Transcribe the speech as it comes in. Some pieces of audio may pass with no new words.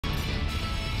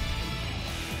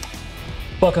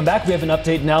Welcome back. We have an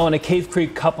update now on a Cave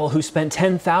Creek couple who spent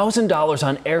 $10,000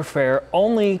 on airfare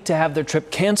only to have their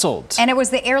trip canceled. And it was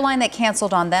the airline that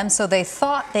canceled on them, so they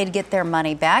thought they'd get their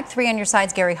money back. 3 on Your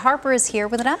Side's Gary Harper is here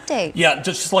with an update. Yeah,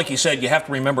 just like you said, you have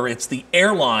to remember it's the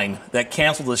airline that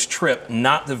canceled this trip,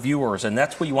 not the viewers, and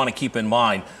that's what you want to keep in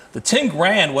mind. The 10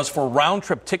 grand was for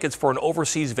round-trip tickets for an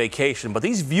overseas vacation, but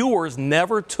these viewers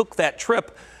never took that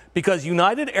trip because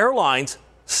United Airlines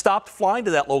stopped flying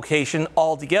to that location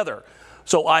altogether.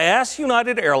 So I asked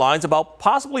United Airlines about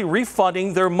possibly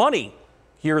refunding their money.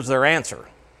 Here's their answer.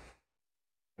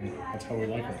 That's how we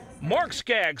like it. Mark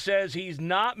Skaggs says he's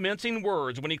not mincing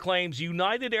words when he claims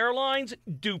United Airlines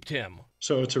duped him.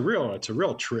 So it's a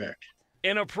real trick.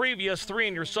 In a previous 3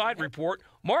 on Your Side report,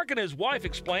 Mark and his wife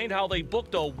explained how they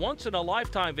booked a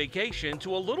once-in-a-lifetime vacation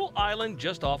to a little island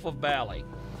just off of Bali.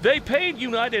 They paid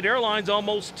United Airlines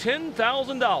almost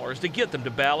 $10,000 to get them to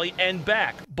Bali and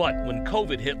back. But when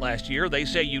COVID hit last year, they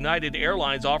say United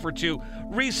Airlines offered to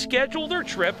reschedule their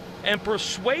trip and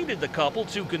persuaded the couple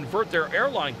to convert their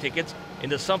airline tickets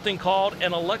into something called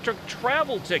an electric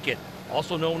travel ticket,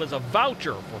 also known as a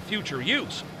voucher for future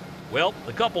use. Well,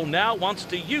 the couple now wants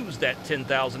to use that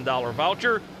 $10,000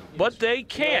 voucher, but they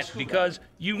can't because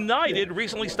United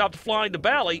recently stopped flying to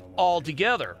Bali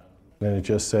altogether. And it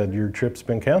just said, your trip's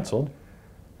been canceled.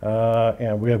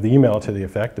 And we have the email to the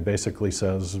effect that basically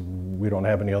says, we don't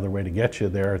have any other way to get you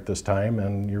there at this time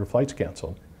and your flight's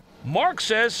canceled. Mark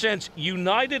says since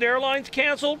United Airlines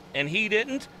canceled and he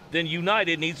didn't, then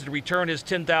United needs to return his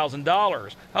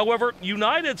 $10,000. However,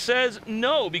 United says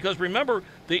no, because remember,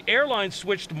 the airline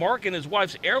switched Mark and his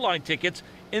wife's airline tickets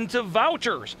into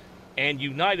vouchers. And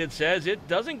United says it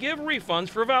doesn't give refunds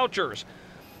for vouchers.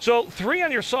 So 3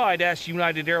 on Your Side asked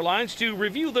United Airlines to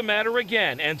review the matter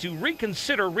again and to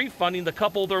reconsider refunding the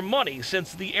couple their money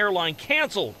since the airline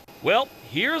canceled. Well,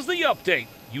 here's the update.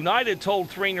 United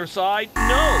told 3 on Your Side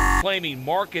no, claiming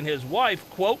Mark and his wife,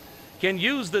 quote, can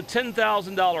use the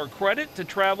 $10,000 credit to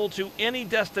travel to any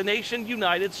destination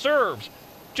United serves,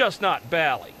 just not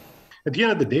Bali. At the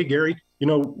end of the day, Gary,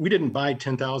 we didn't buy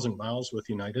 10,000 miles with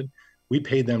United. We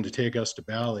paid them to take us to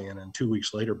Bali and then 2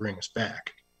 weeks later bring us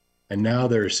back. And now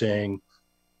they're saying,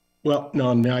 well,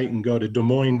 no, now you can go to Des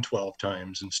Moines 12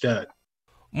 times instead.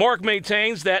 Mark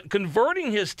maintains that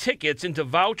converting his tickets into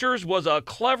vouchers was a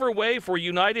clever way for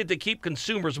United to keep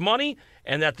consumers' money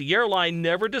and that the airline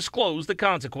never disclosed the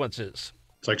consequences.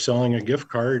 It's like selling a gift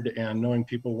card and knowing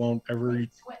people won't ever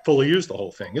fully use the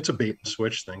whole thing. It's a bait and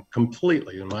switch thing,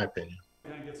 completely, in my opinion.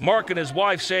 Mark and his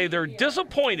wife say they're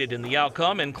disappointed in the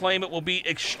outcome and claim it will be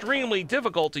extremely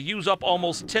difficult to use up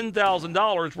almost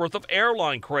 $10,000 worth of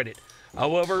airline credit.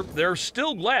 However, they're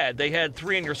still glad they had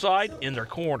 3 on Your Side in their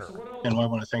corner. And I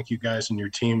want to thank you guys and your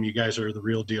team. You guys are the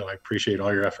real deal. I appreciate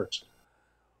all your efforts.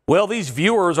 Well, these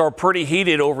viewers are pretty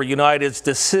heated over United's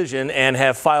decision and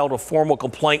have filed a formal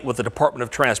complaint with the Department of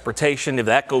Transportation. If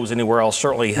that goes anywhere, I'll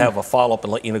certainly have a follow-up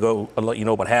and let you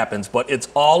know what happens. But it's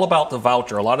all about the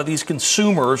voucher. A lot of these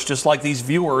consumers, just like these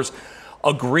viewers,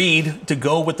 agreed to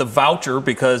go with the voucher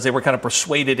because they were kind of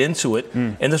persuaded into it.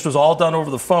 And this was all done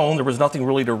over the phone. There was nothing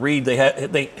really to read. They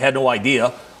had no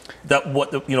idea that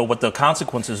what the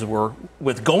consequences were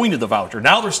with going to the voucher.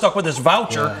 Now they're stuck with this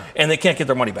voucher and they can't get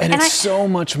their money back. And it's so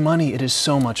much money. It is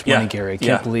so much money, Gary. I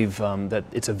can't believe that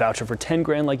it's a voucher for 10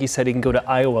 grand. Like you said, he can go to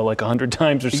Iowa like 100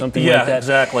 times or something like that. Yeah,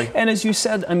 exactly. And as you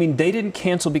said, I mean, they didn't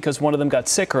cancel because one of them got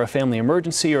sick or a family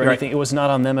emergency or anything. It was not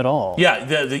on them at all. Yeah,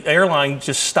 the airline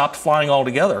just stopped flying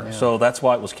altogether. So that's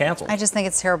why it was canceled. I just think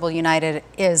it's terrible. United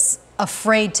is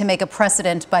afraid to make a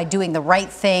precedent by doing the right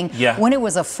thing. When it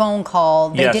was a phone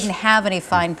call, they didn't have any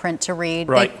fine print to read.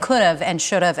 They could have and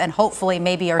should have, and hopefully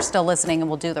maybe are still listening and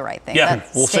will do the right thing. Yeah,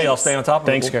 we'll see. I'll stay on top of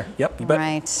it. Thanks, Gary. Yep, you bet.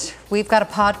 Right. We've got a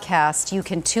podcast. You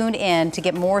can tune in to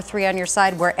get more 3 on Your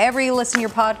Side wherever you listen to your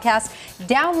podcast.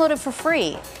 Download it for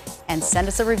free and send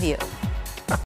us a review.